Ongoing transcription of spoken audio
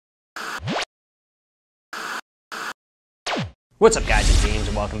What's up guys, it's James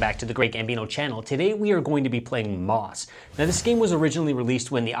and welcome back to the Great Gambino channel. Today we are going to be playing Moss. Now this game was originally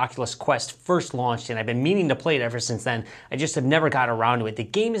released when the Oculus Quest first launched and I've been meaning to play it ever since then. I just have never got around to it. The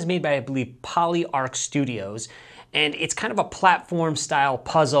game is made by, I believe, PolyArc Studios. And it's kind of a platform style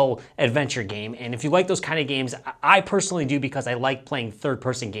puzzle adventure game. And if you like those kind of games, I personally do because I like playing third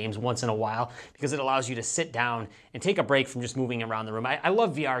person games once in a while because it allows you to sit down and take a break from just moving around the room. I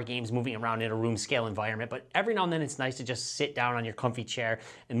love VR games moving around in a room scale environment, but every now and then it's nice to just sit down on your comfy chair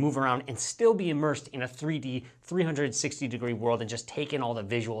and move around and still be immersed in a 3D 360-degree world and just take in all the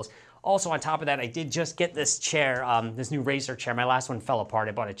visuals. Also, on top of that, I did just get this chair, this new racer chair. My last one fell apart.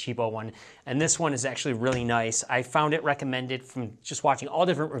 I bought a cheapo one, and this one is actually really nice. I found it recommended from just watching all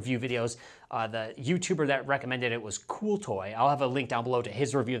different review videos. The YouTuber that recommended it was Cool Toy. I'll have a link down below to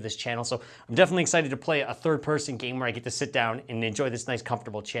his review of this channel, so I'm definitely excited to play a third-person game where I get to sit down and enjoy this nice,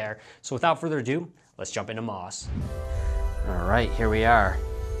 comfortable chair. So without further ado, let's jump into Moss. All right, here we are.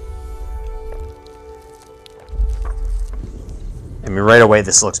 I mean, right away,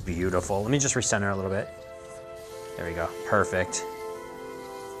 this looks beautiful. Let me just recenter a little bit. There we go. Perfect.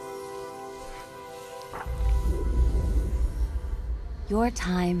 Your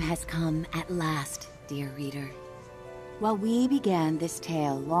time has come at last, dear reader. While we began this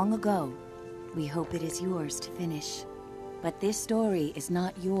tale long ago, we hope it is yours to finish. But this story is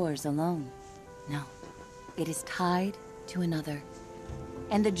not yours alone. No, it is tied to another.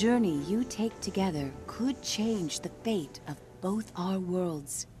 And the journey you take together could change the fate of both our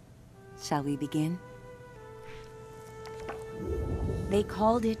worlds. Shall we begin? They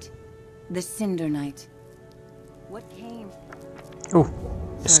called it the Cinder Night. What came? Ooh,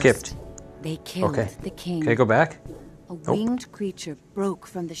 it First, skipped. They killed the king. Can I go back? A winged creature broke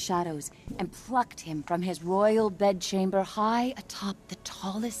from the shadows and plucked him from his royal bedchamber high atop the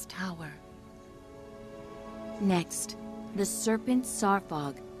tallest tower. Next, the serpent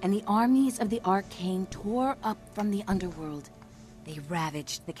Sarfog and the armies of the Arcane tore up from the underworld. They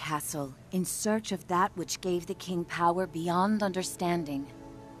ravaged the castle in search of that which gave the king power beyond understanding.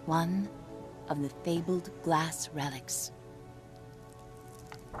 One of the fabled glass relics.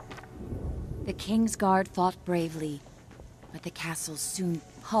 The King's Guard fought bravely, but the castle soon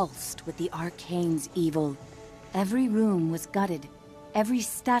pulsed with the Arcane's evil. Every room was gutted, every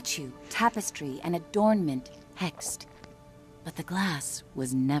statue, tapestry, and adornment hexed. But the glass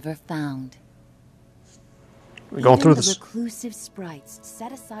was never found. We're going through this. The reclusive sprites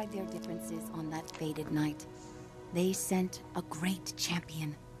set aside their differences on that fated night. They sent a great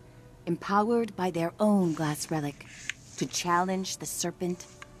champion, empowered by their own glass relic, to challenge the serpent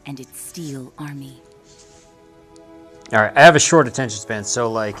and its steel army. All right, I have a short attention span,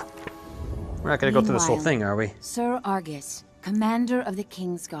 so like, we're not gonna go through this whole thing, are we? Sir Argus, commander of the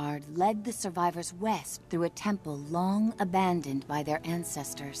King's Guard, led the survivors west through a temple long abandoned by their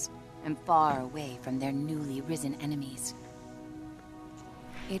ancestors and far away from their newly risen enemies.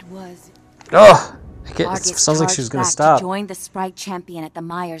 It was... Oh! It Argus sounds like she was gonna back stop. to join the sprite champion at the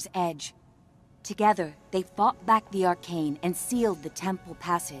Mire's edge. Together, they fought back the Arcane and sealed the temple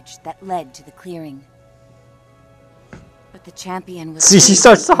passage that led to the clearing. But the champion was... See, she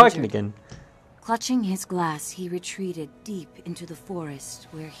starts talking again. Clutching his glass, he retreated deep into the forest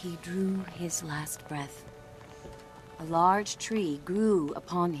where he drew his last breath. A large tree grew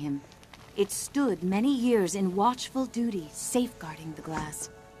upon him. It stood many years in watchful duty, safeguarding the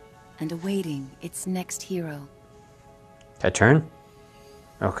glass and awaiting its next hero. Can I turn?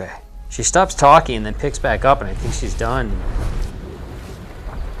 Okay. She stops talking and then picks back up, and I think she's done.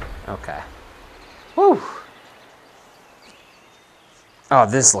 Okay. Woo! Oh,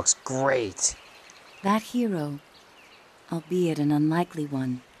 this looks great. That hero, albeit an unlikely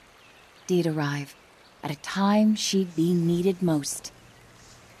one, did arrive at a time she'd be needed most.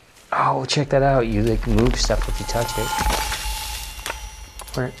 Oh, check that out. You like move stuff if you touch it.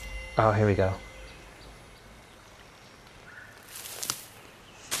 Where? Oh, here we go.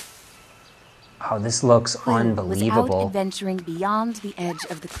 Oh, this looks unbelievable. Was out adventuring beyond the edge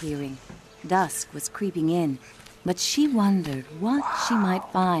of the clearing. Dusk was creeping in, but she wondered what she might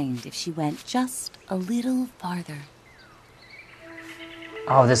find if she went just a little farther.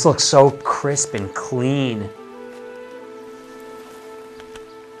 Oh, this looks so crisp and clean.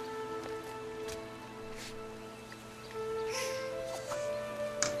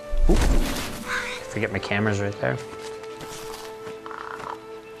 Ooh. Forget my camera's right there.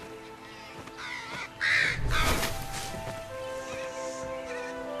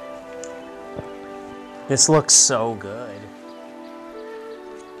 This looks so good.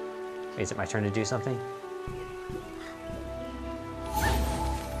 Wait, is it my turn to do something?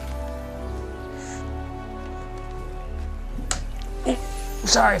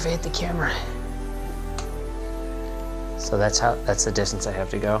 Sorry if I hit the camera. So that's the distance I have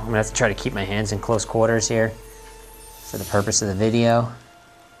to go. I'm gonna have to try to keep my hands in close quarters here for the purpose of the video.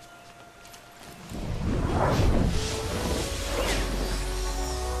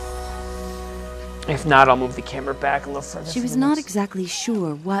 If not, I'll move the camera back a little further. She was not exactly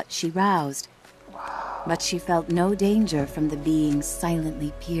sure what she roused, but she felt no danger from the being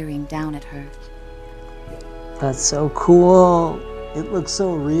silently peering down at her. That's so cool. It looks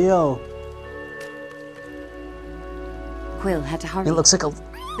so real. Quill had to hurry. It looks like a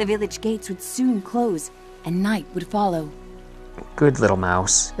The village gates would soon close, and night would follow. good little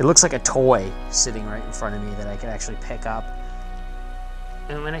mouse. It looks like a toy sitting right in front of me that I could actually pick up.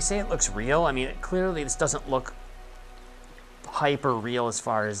 And when I say it looks real, I mean, clearly this doesn't look hyper real as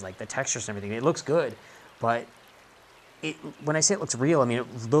far as like the textures and everything. It looks good, but when I say it looks real, I mean,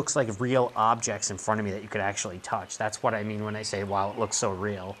 it looks like real objects in front of me that you could actually touch. That's what I mean when I say, wow, it looks so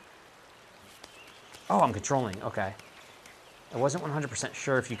real. Oh, I'm controlling, okay. I wasn't 100%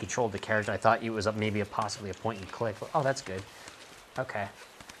 sure if you controlled the character. I thought it was maybe possibly a point and click. Oh, that's good. Okay.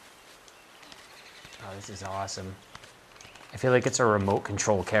 Oh, this is awesome. I feel like it's a remote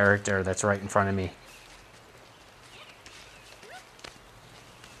control character that's right in front of me.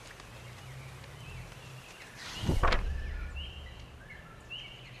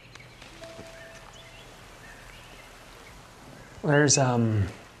 Where's, I've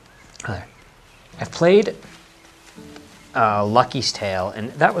played Lucky's Tale,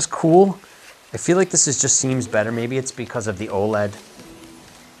 and that was cool. I feel like this just seems better. Maybe it's because of the OLED.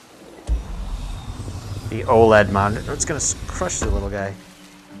 The OLED monitor. It's gonna crush the little guy.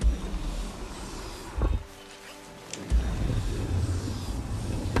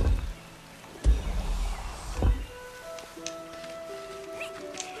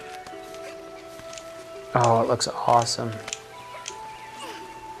 Oh, it looks awesome.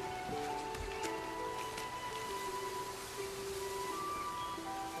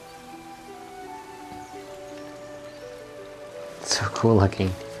 So cool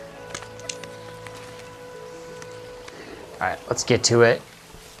looking. All right, let's get to it.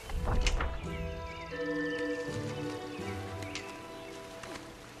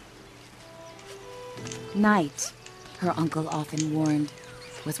 Night, her uncle often warned,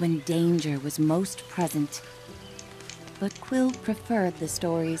 was when danger was most present. But Quill preferred the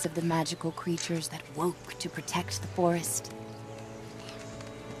stories of the magical creatures that woke to protect the forest.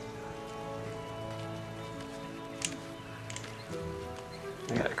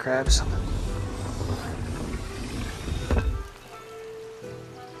 I gotta grab something.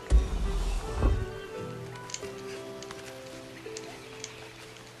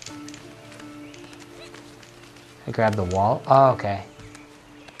 I grabbed the wall. Oh, okay.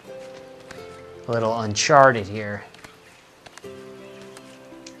 A little Uncharted here.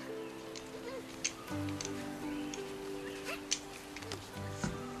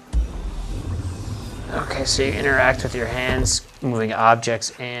 Okay, so you interact with your hands, moving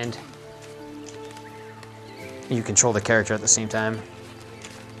objects, and you control the character at the same time.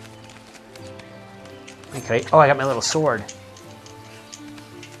 Okay. Oh, I got my little sword.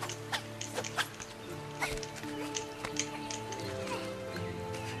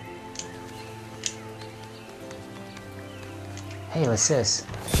 Hey, what's this?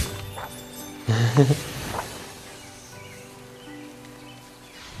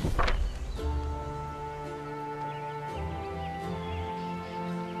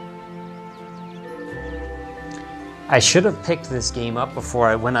 I should have picked this game up before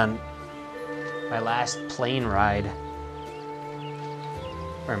I went on my last plane ride.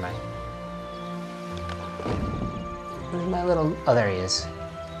 Where am I? Where's my little... Oh, there he is.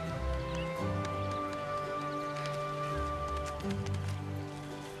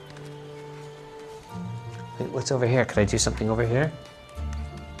 Wait, what's over here? Could I do something over here?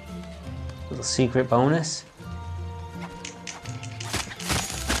 Little secret bonus?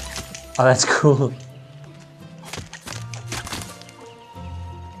 Oh, that's cool.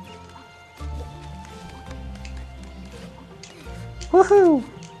 Woohoo!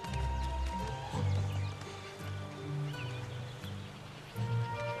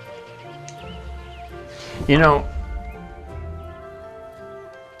 You know,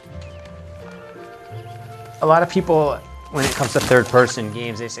 a lot of people, when it comes to third-person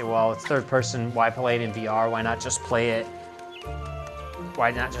games, they say, well, it's third-person, why play it in VR? Why not just play it?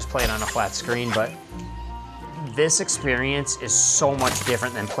 Why not just play it on a flat screen? But this experience is so much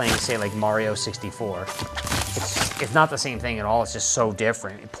different than playing, say, like Mario 64. It's not the same thing at all. It's just so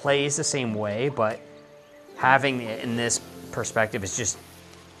different. It plays the same way, but having it in this perspective is just,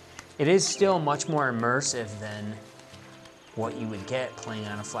 it is still much more immersive than what you would get playing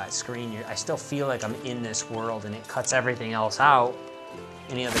on a flat screen. I still feel like I'm in this world, and it cuts everything else out,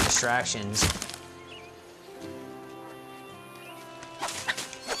 any other distractions.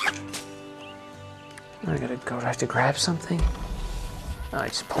 I gotta go, I have to grab something? Oh, I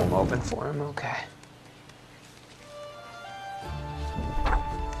just pull them open for him, okay.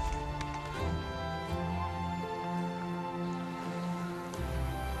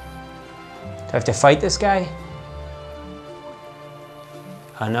 Do I have to fight this guy?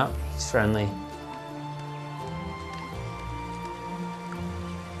 Oh no, he's friendly.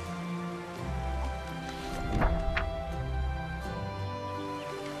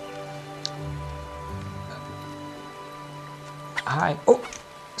 Hi. Oh,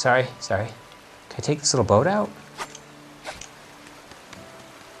 sorry. Can I take this little boat out?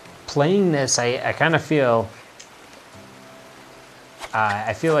 Playing this, I kind of feel...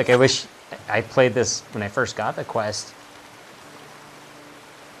 I feel like I wish I played this when I first got the Quest.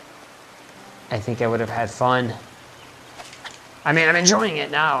 I think I would have had fun. I mean, I'm enjoying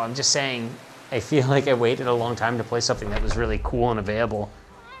it now. I'm just saying, I feel like I waited a long time to play something that was really cool and available.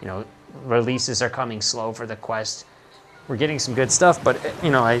 You know, releases are coming slow for the Quest. We're getting some good stuff, but,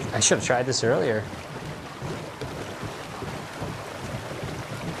 you know, I should have tried this earlier.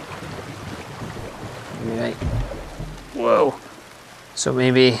 Maybe whoa. So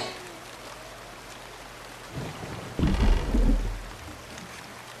maybe...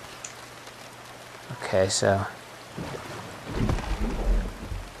 Okay, so...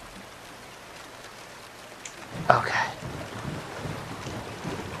 Okay.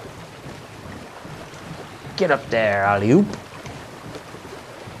 Get up there, alley-oop.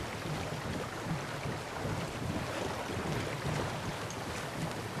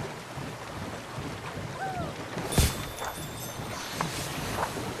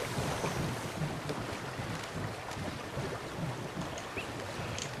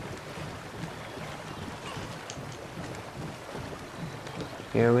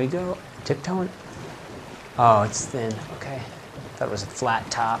 Here we go. Tiptoeing. Oh, it's thin. Okay. Thought it was a flat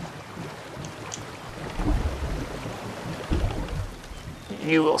top.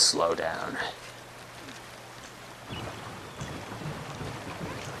 You will slow down.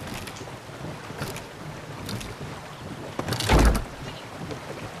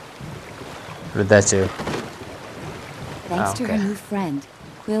 What did that do? Thanks to her new friend,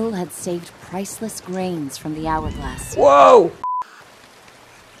 Quill had saved priceless grains from the hourglass. Whoa!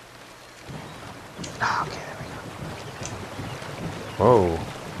 Oh, okay, there we go. Whoa.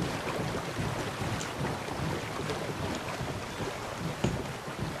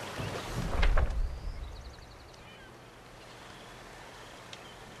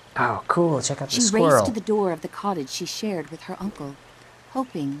 Oh, cool. Check out the squirrel. She raced to the door of the cottage she shared with her uncle,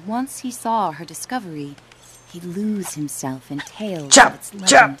 hoping once he saw her discovery, he'd lose himself in tales of its legend.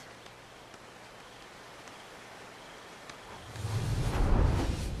 Chop!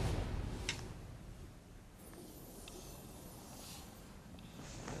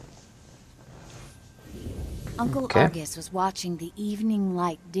 Uncle Argus was watching the evening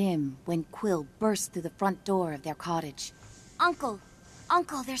light dim when Quill burst through the front door of their cottage. Uncle,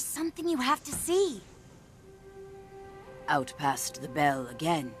 there's something you have to see. Out past the bell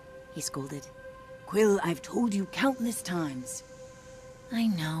again, he scolded. Quill, I've told you countless times. I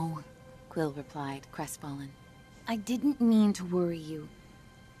know, Quill replied, crestfallen. I didn't mean to worry you,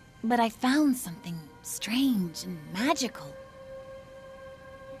 but I found something strange and magical.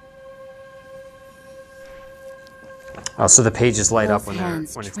 Oh, so the pages light Quill's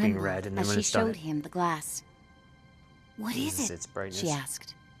up when it's being read, and then when it's done. As she showed him the glass. What is it? Its brightness. She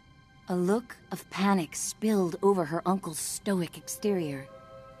asked. A look of panic spilled over her uncle's stoic exterior.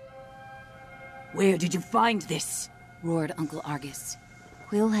 Where did you find this? Roared Uncle Argus.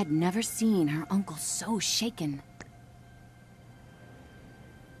 Quill had never seen her uncle so shaken.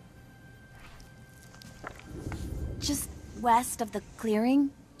 Just west of the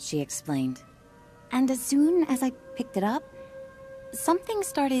clearing, she explained. And as soon as I picked it up, something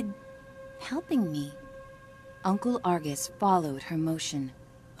started helping me. Uncle Argus followed her motion.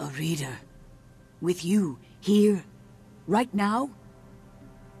 A reader? With you, here, right now?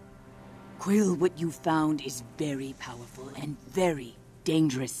 Quill, what you found is very powerful and very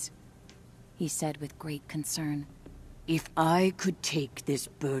dangerous, he said with great concern. If I could take this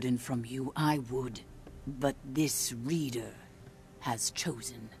burden from you, I would. But this reader has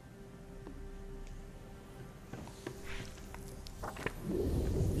chosen.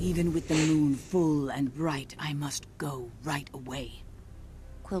 Even with the moon full and bright, I must go right away.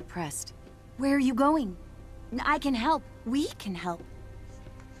 Quill pressed. Where are you going? I can help. We can help.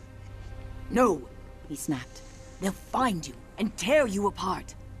 No, he snapped. They'll find you and tear you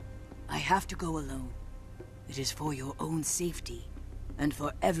apart. I have to go alone. It is for your own safety, and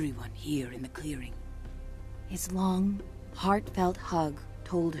for everyone here in the clearing. His long, heartfelt hug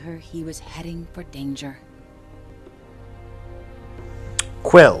told her he was heading for danger.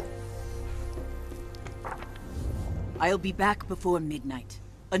 Quill. I'll be back before midnight.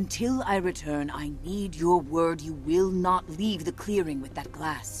 Until I return, I need your word you will not leave the clearing with that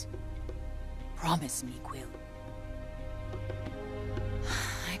glass. Promise me, Quill.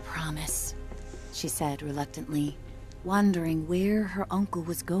 I promise, she said reluctantly, wondering where her uncle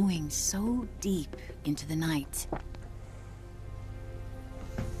was going so deep into the night.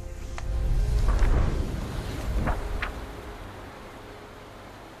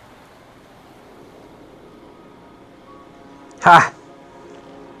 Ha!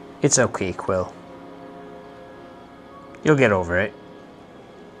 It's okay, Quill. You'll get over it.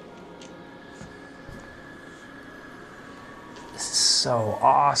 This is so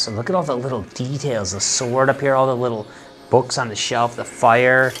awesome. Look at all the little details. The sword up here, all the little books on the shelf, the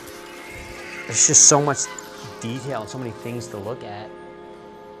fire. There's just so much detail and so many things to look at.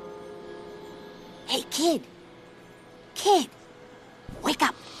 Hey, kid! Kid! Wake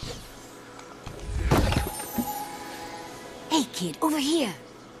up! Hey, kid, over here!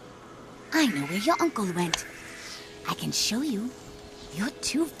 I know where your uncle went. I can show you. You're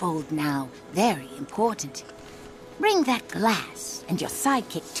twofold now. Very important. Bring that glass, and your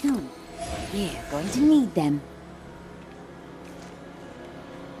sidekick too. We're going to need them.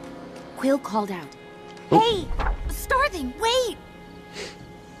 Quill called out. Hey! Starthing, wait!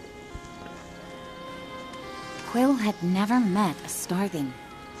 Quill had never met a Starthing.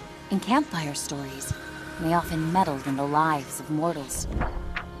 In campfire stories, they often meddled in the lives of mortals.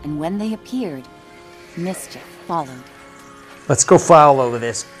 And when they appeared, mischief followed. Let's go follow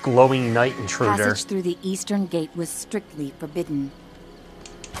this glowing night intruder. Passage through the eastern gate was strictly forbidden.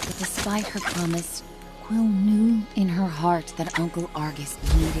 But despite her promise, Quill knew in her heart that Uncle Argus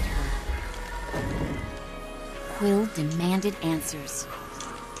needed her. Quill demanded answers.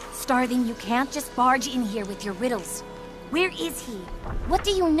 Starthing, you can't just barge in here with your riddles. Where is he? What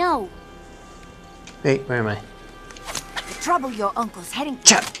do you know? Wait, where am I? The trouble your uncle's heading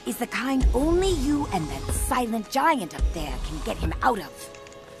for is the kind only you and that silent giant up there can get him out of.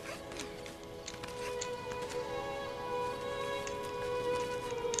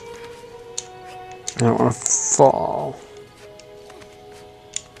 I don't want to fall.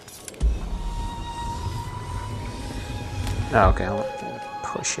 Oh, okay, I'm gonna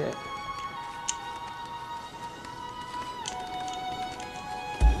push it.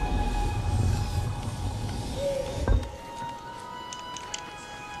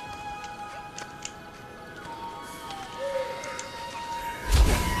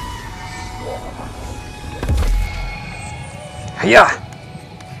 Yeah.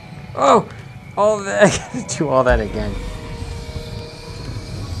 Oh, all that. I gotta do all that again.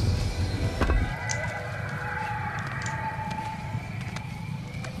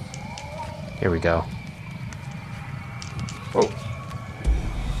 Here we go. Oh.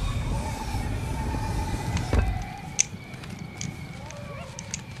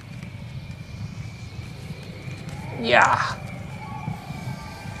 Yeah.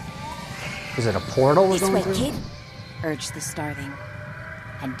 Is it a portal we're This going way, through? kid, urged the Starthing.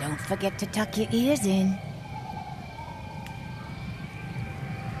 And don't forget to tuck your ears in.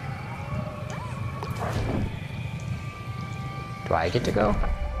 Do I get to go?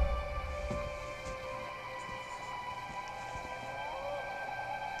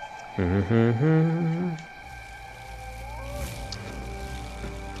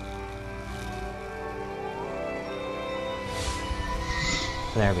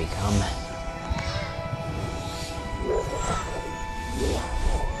 There we come.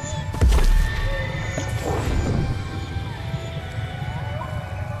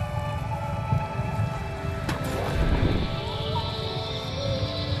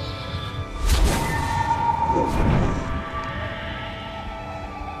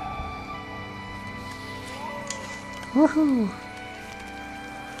 Woohoo!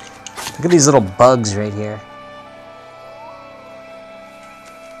 Look at these little bugs right here.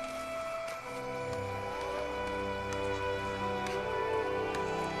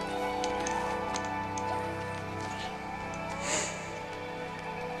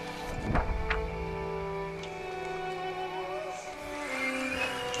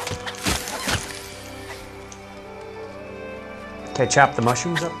 Can I chop the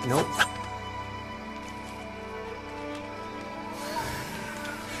mushrooms up? Nope.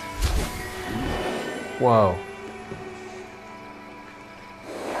 Whoa.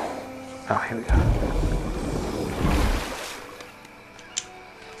 Oh, here we go.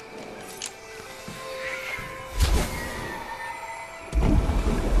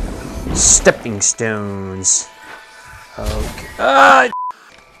 Stepping stones. Okay. Ah!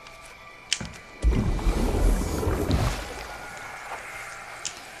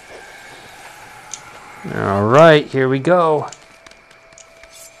 All right, here we go.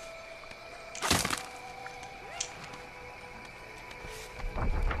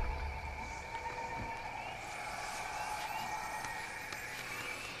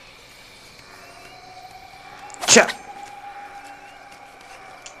 Cha!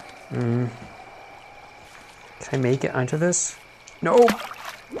 Can I make it onto this? No!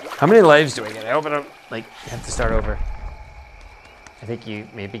 How many lives do I get? I hope I don't, like, have to start over. I think you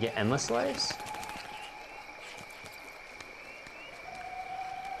maybe get endless lives?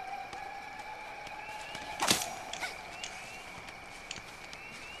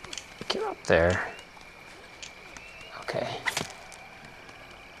 Get up there. Okay.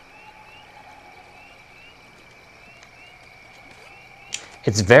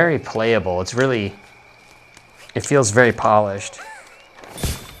 It's very playable. It's really, it feels very polished.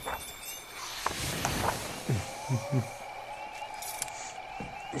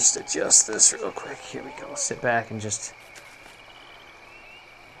 Just adjust this real quick. Here we go. Sit back and just...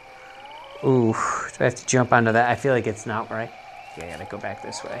 Ooh, do I have to jump onto that? I feel like it's not right. Yeah, I gotta go back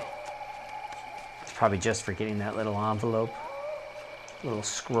this way. It's probably just for getting that little envelope. Little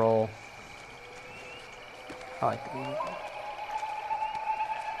scroll. I like the music.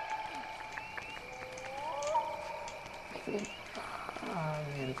 Maybe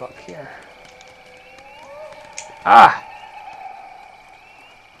I'm gonna go up here. Ah!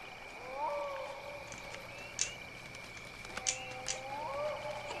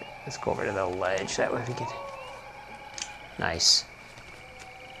 Let's go over to the ledge. That way we can... Nice.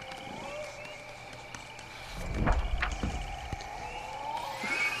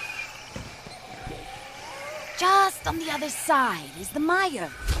 Just on the other side is the mire,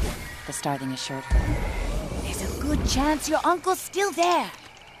 the starling assured her. There's a good chance your uncle's still there.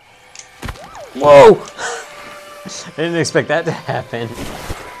 Whoa! I didn't expect that to happen.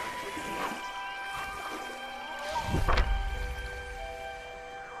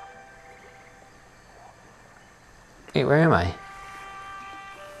 Wait, where am I?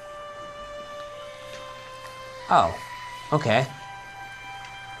 Oh, okay.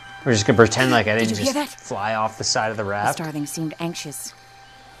 We're just gonna pretend like I didn't just fly off the side of the raft. The starling seemed anxious.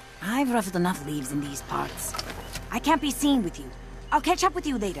 I've ruffled enough leaves in these parts. I can't be seen with you. I'll catch up with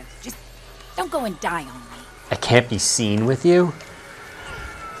you later. Just don't go and die on me. I can't be seen with you?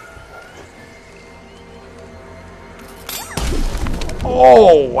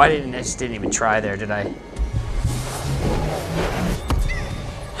 Oh, I just didn't even try there, did I?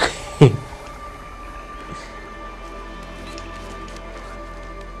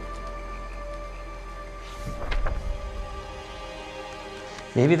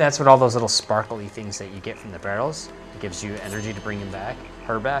 Maybe that's what all those little sparkly things that you get from the barrels. It gives you energy to bring him back,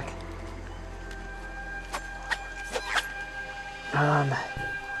 her back.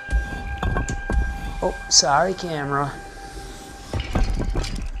 Oh, sorry, camera.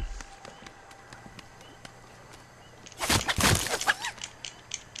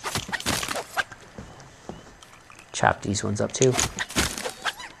 Chop these ones up too.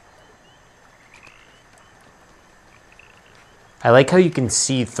 I like how you can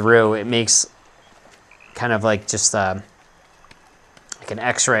see through. It makes kind of like just like an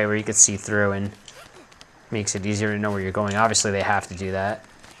X-ray where you can see through and makes it easier to know where you're going. Obviously, they have to do that.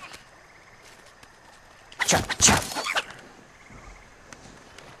 Chop, chop.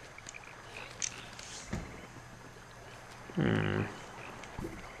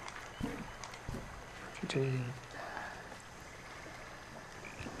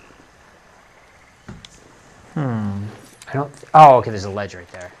 I don't... Oh, okay, there's a ledge right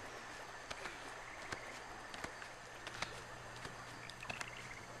there.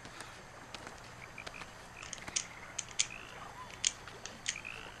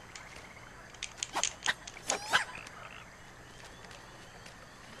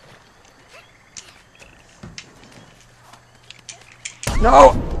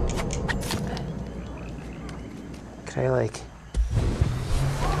 No! Can I, like...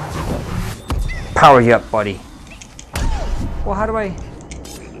 power you up, buddy? Well, how do I...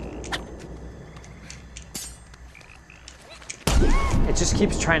 It just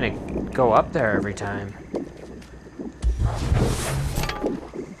keeps trying to go up there every time.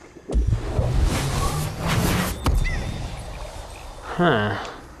 Huh.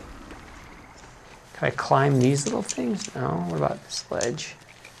 Can I climb these little things? No. What about this ledge?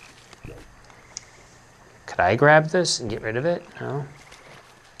 Could I grab this and get rid of it? No.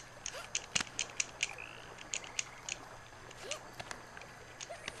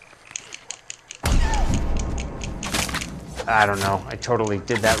 I don't know. I totally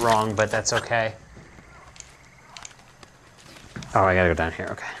did that wrong, but that's okay. Oh, I gotta go down here.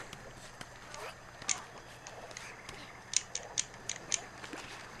 Okay.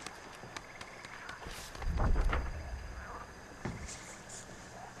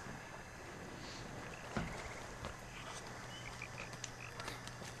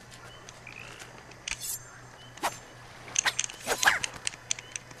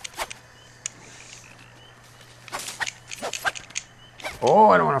 Oh,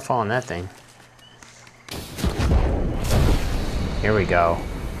 I don't want to fall on that thing. Here we go.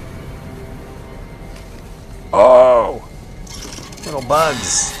 Oh! Little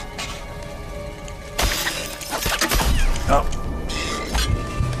bugs. Oh.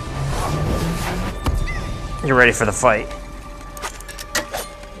 You're ready for the fight.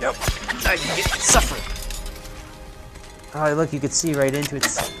 Yep. Now you get suffering. Oh, look, you can see right into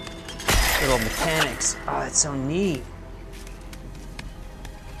its little mechanics. Oh, that's so neat.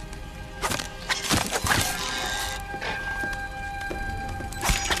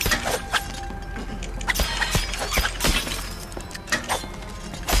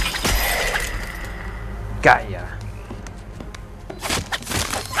 Got ya.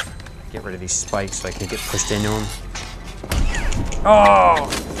 Get rid of these spikes so I can get pushed into them. Oh!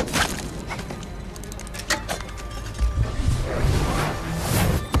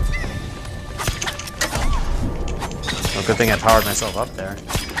 Well, good thing I powered myself up there.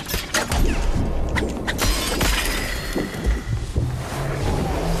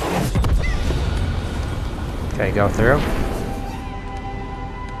 Okay, go through.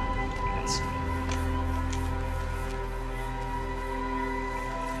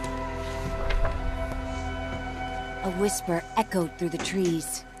 A whisper echoed through the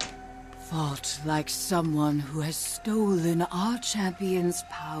trees. Fought like someone who has stolen our champion's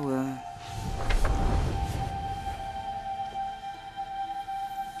power.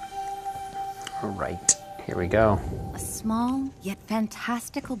 All right, here we go. A small yet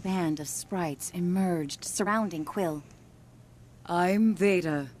fantastical band of sprites emerged surrounding Quill. I'm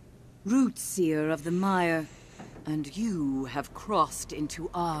Veda, root seer of the mire, and you have crossed into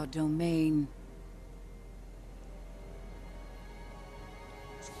our domain.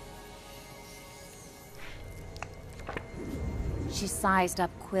 She sized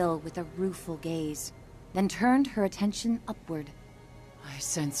up Quill with a rueful gaze, then turned her attention upward. I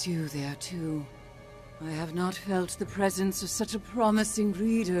sense you there too. I have not felt the presence of such a promising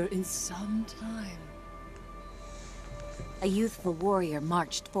reader in some time. A youthful warrior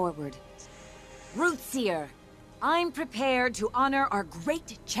marched forward. Rootseer, I'm prepared to honor our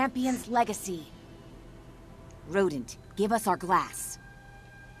great champion's legacy. Rodent, give us our glass.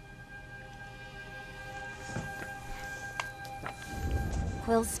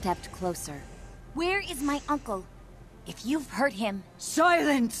 Quill stepped closer. Where is my uncle? If you've hurt him...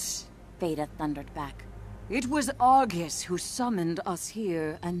 Silence! Veda thundered back. It was Argus who summoned us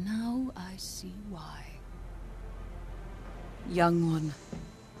here, and now I see why. Young one,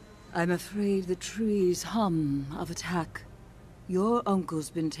 I'm afraid the trees hum of attack. Your uncle's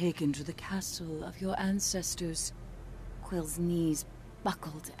been taken to the castle of your ancestors. Quill's knees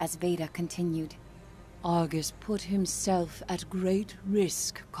buckled as Veda continued. Argus put himself at great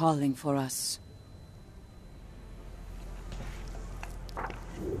risk calling for us.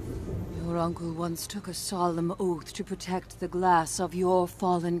 Your uncle once took a solemn oath to protect the glass of your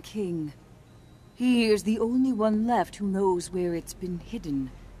fallen king. He is the only one left who knows where it's been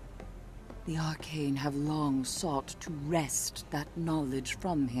hidden. The Arcane have long sought to wrest that knowledge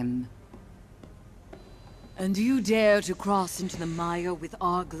from him. And you dare to cross into the mire with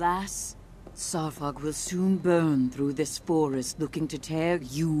our glass? Sarfog will soon burn through this forest looking to tear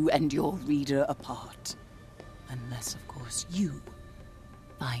you and your reader apart. Unless, of course, you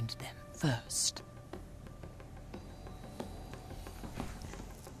find them first.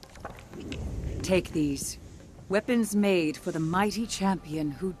 Take these. Weapons made for the mighty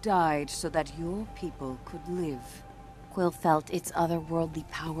champion who died so that your people could live. Quill felt its otherworldly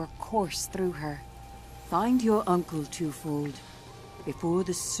power course through her. Find your uncle, Twofold, before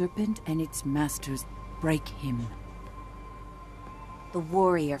the serpent and its masters break him. The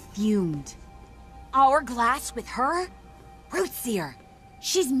warrior fumed. Our glass with her? Rootseer!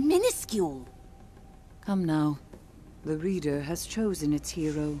 She's minuscule! Come now. The reader has chosen its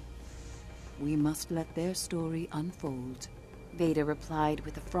hero. We must let their story unfold. Veda replied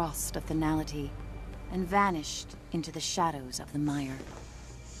with a frost of finality, and vanished into the shadows of the mire.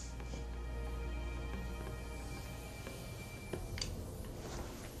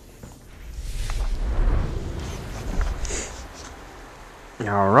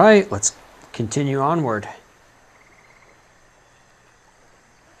 All right, let's continue onward.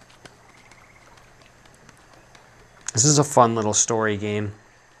 This is a fun little story game.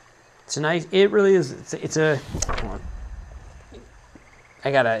 It's a nice, it really is, it's a, hold on.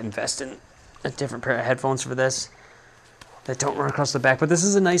 I gotta invest in a different pair of headphones for this that don't run across the back, but this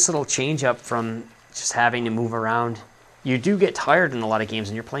is a nice little change up from just having to move around. You do get tired in a lot of games,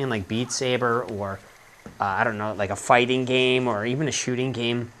 and you're playing like Beat Saber or, I don't know, like a fighting game or even a shooting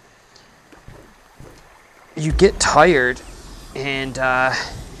game. You get tired, and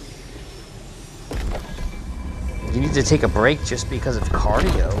you need to take a break just because of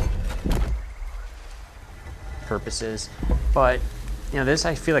cardio purposes. But, you know, this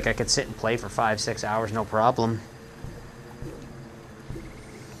I feel like I could sit and play for 5-6 hours, no problem.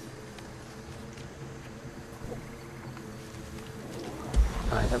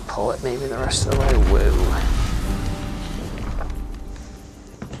 I can pull it maybe the rest of the way. Whoa.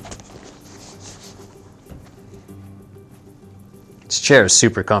 This chair is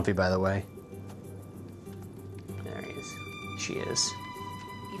super comfy, by the way. There he is. She is.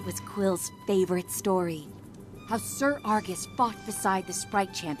 It was Quill's favorite story. How Sir Argus fought beside the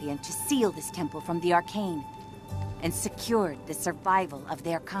Sprite Champion to seal this temple from the arcane, and secured the survival of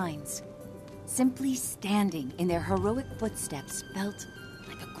their kinds. Simply standing in their heroic footsteps felt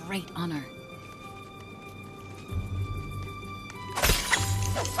like a great honor.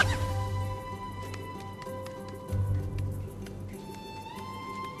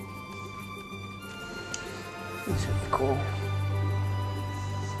 These are cool.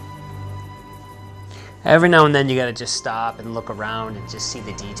 Every now and then you gotta just stop and look around and just see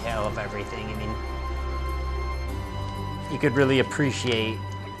the detail of everything. I mean, you could really appreciate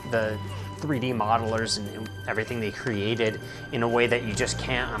the 3D modelers and everything they created in a way that you just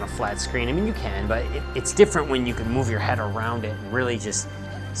can't on a flat screen. I mean, you can, but it's different when you can move your head around it and really just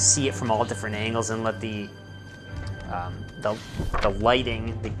see it from all different angles and let the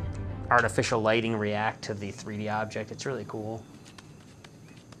lighting, the artificial lighting react to the 3D object. It's really cool.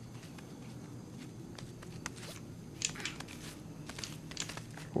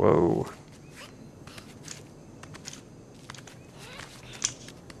 Whoa.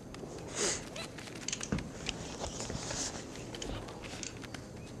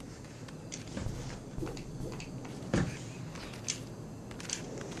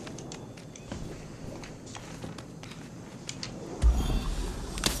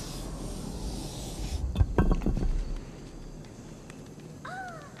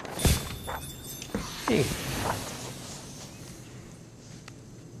 Hey.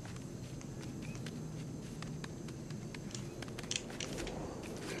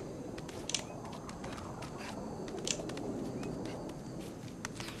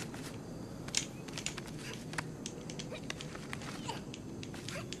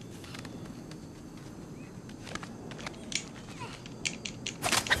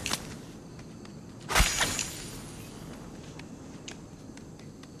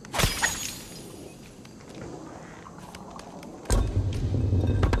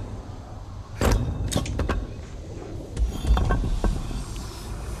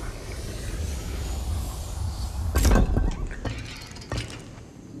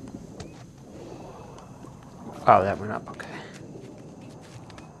 Oh, that went up, okay.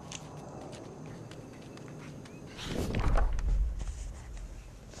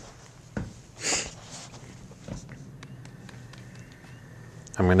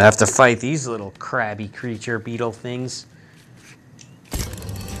 I'm gonna have to fight these little crabby creature beetle things.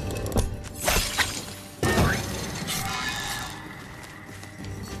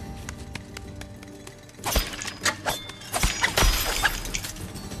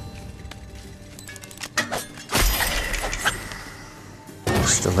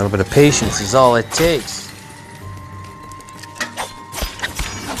 Just a little bit of patience is all it takes.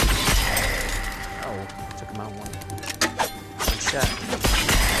 Oh, took him out one shot.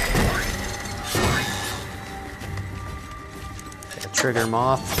 Gotta trigger him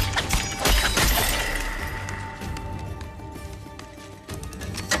off.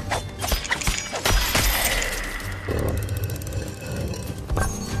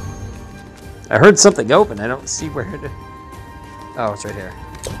 I heard something open. I don't see where it is. Oh, it's right here.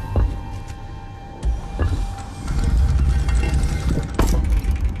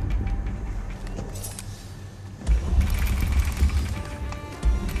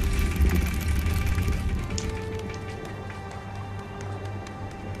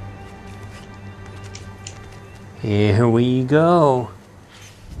 Here we go.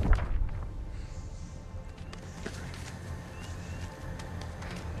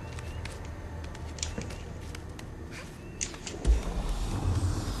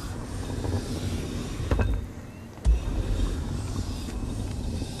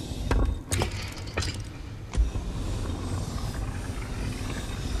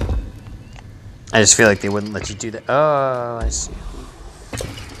 I just feel like they wouldn't let you do that. Oh, I see.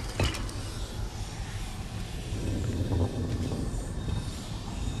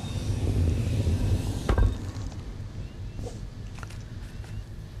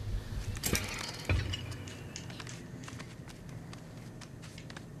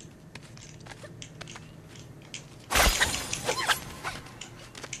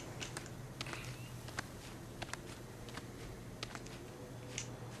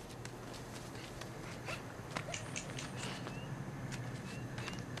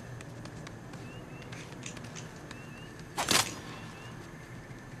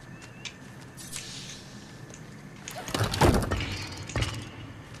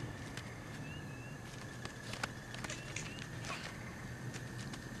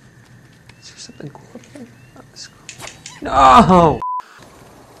 Something cool up here? Oh, this is cool. No!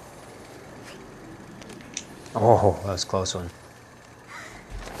 Oh, that was a close one.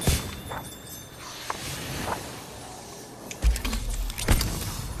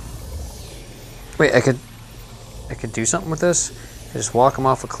 Wait, I could do something with this? I just walk him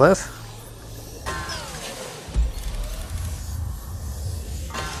off a cliff?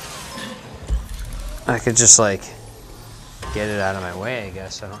 I could just like get it out of my way, I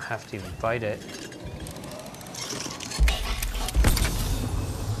guess. I don't have to even fight it.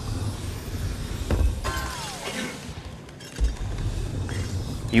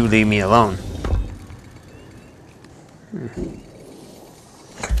 You leave me alone.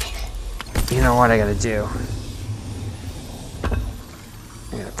 You know what I gotta do?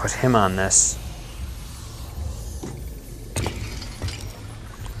 I gotta put him on this.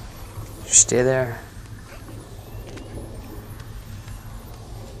 Stay there.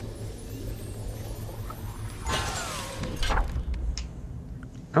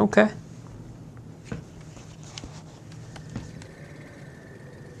 Okay.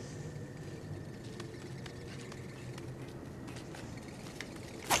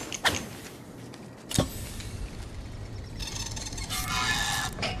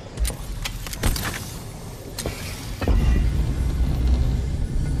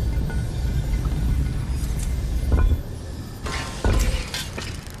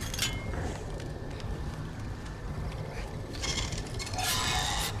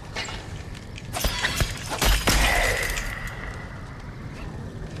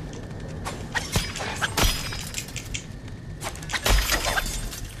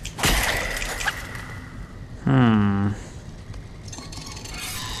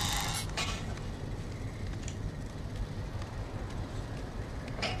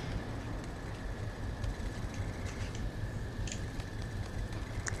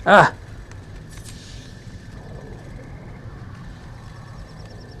 Ah!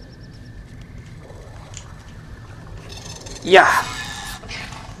 Yeah!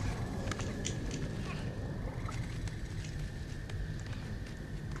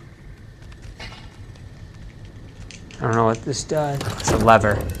 I don't know what this does. It's a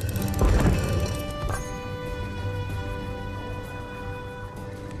lever.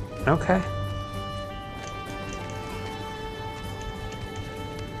 Okay.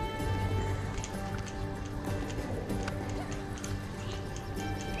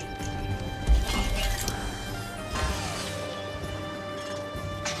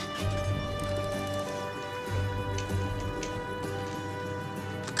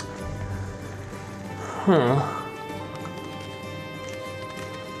 Huh.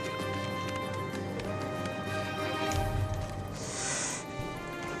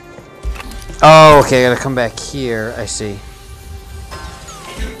 Oh, okay, I gotta come back here. I see.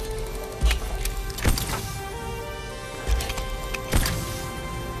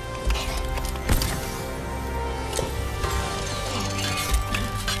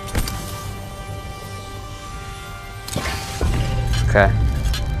 Okay.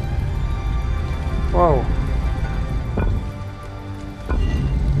 Whoa.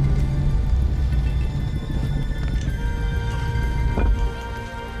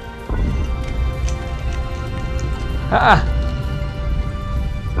 Ah!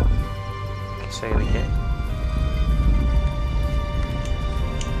 So I gotta get...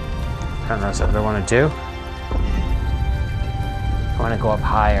 I don't know, is that what I want to do? I want to go up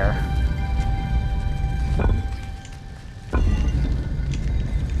higher.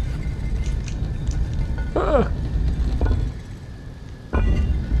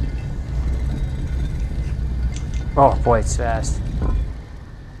 Oh boy, it's fast.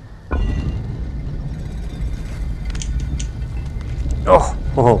 Oh,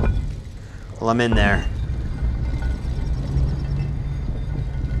 oh. Well, I'm in there.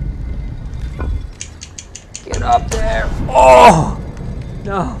 Get up there. Oh,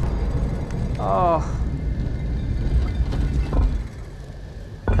 no. Oh.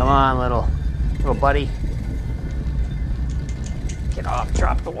 Come on, little buddy. Get off,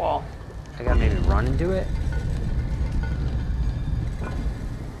 drop the wall. I gotta maybe run into it.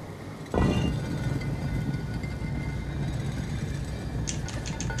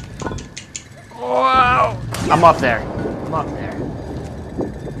 Whoa! I'm up there. I'm up there.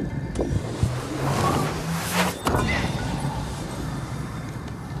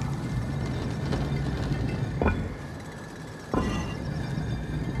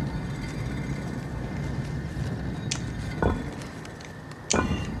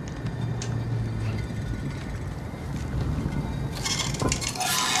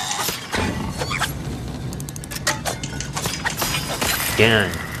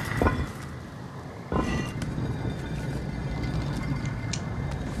 Done.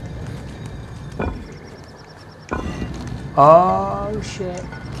 Oh shit.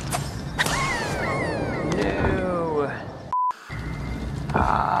 No.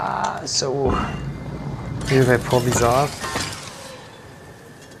 So maybe if I pull these off.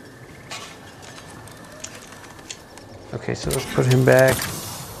 Okay, so let's put him back.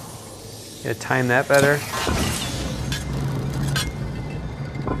 Gotta time that better.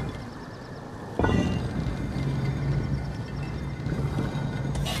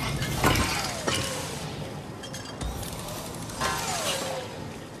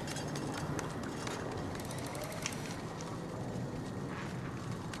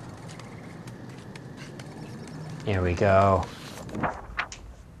 Here we go.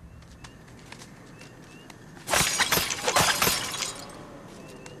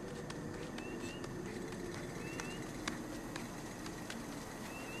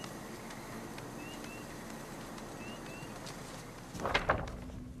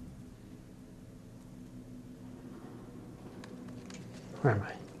 Where am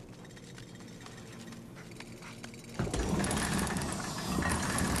I?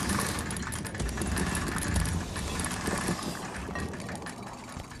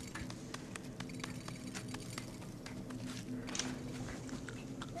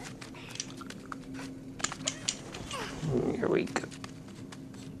 Here we go.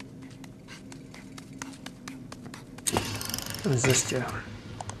 What does this do?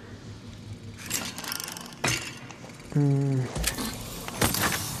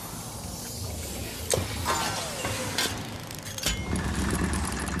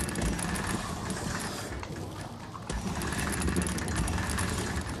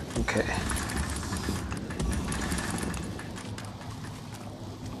 Okay.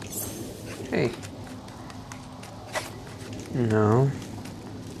 Hey. No.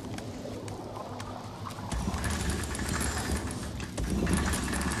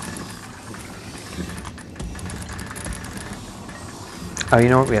 Oh, you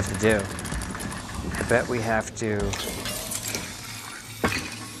know what we have to do? I bet we have to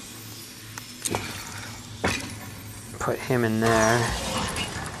put him in there.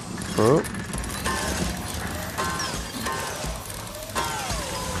 Oh.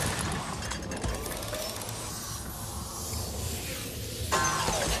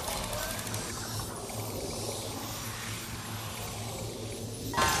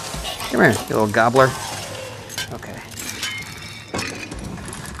 Come here, you little gobbler. Okay.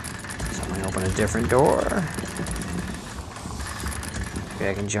 So I'm gonna open a different door. Okay,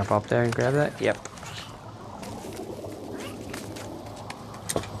 I can jump up there and grab that? Yep.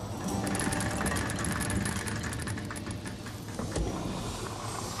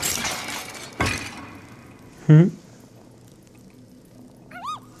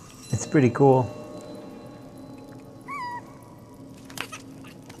 It's pretty cool.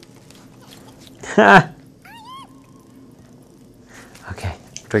 Ha! Okay,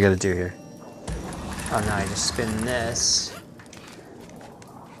 what do I gotta do here? Oh no, I just spin this.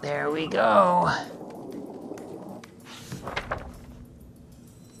 There we go.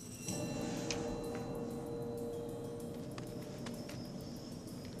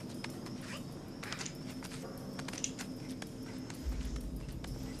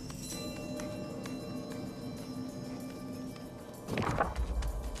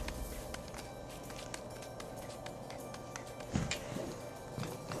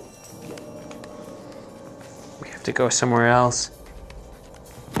 We have to go somewhere else.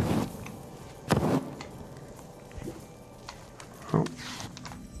 Oh.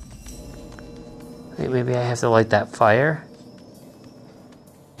 Wait, maybe I have to light that fire?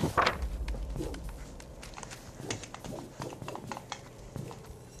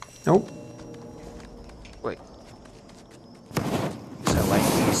 Nope. Wait. So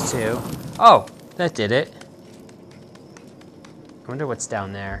light these two. Oh, that did it. I wonder what's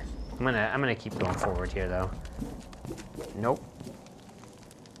down there. I'm gonna keep going forward here though. Nope.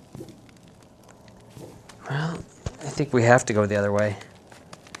 Well, I think we have to go the other way.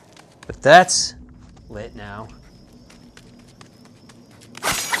 But that's lit now.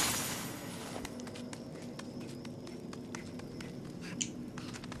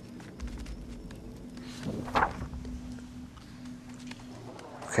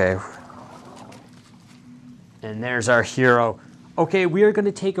 Okay. And there's our hero. Okay, we are going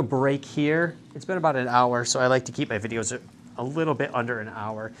to take a break here. It's been about an hour, so I like to keep my videos a little bit under an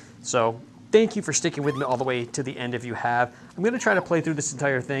hour. So thank you for sticking with me all the way to the end if you have. I'm going to try to play through this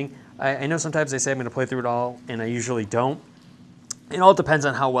entire thing. I know sometimes I say I'm going to play through it all, and I usually don't. It all depends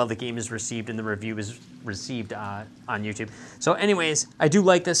on how well the game is received and the review is received on YouTube. So anyways, I do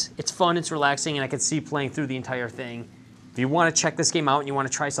like this. It's fun, it's relaxing, and I can see playing through the entire thing. If you want to check this game out and you want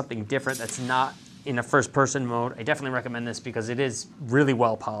to try something different that's not in a first-person mode, I definitely recommend this because it is really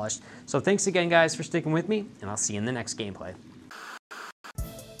well polished. So thanks again, guys, for sticking with me, and I'll see you in the next gameplay.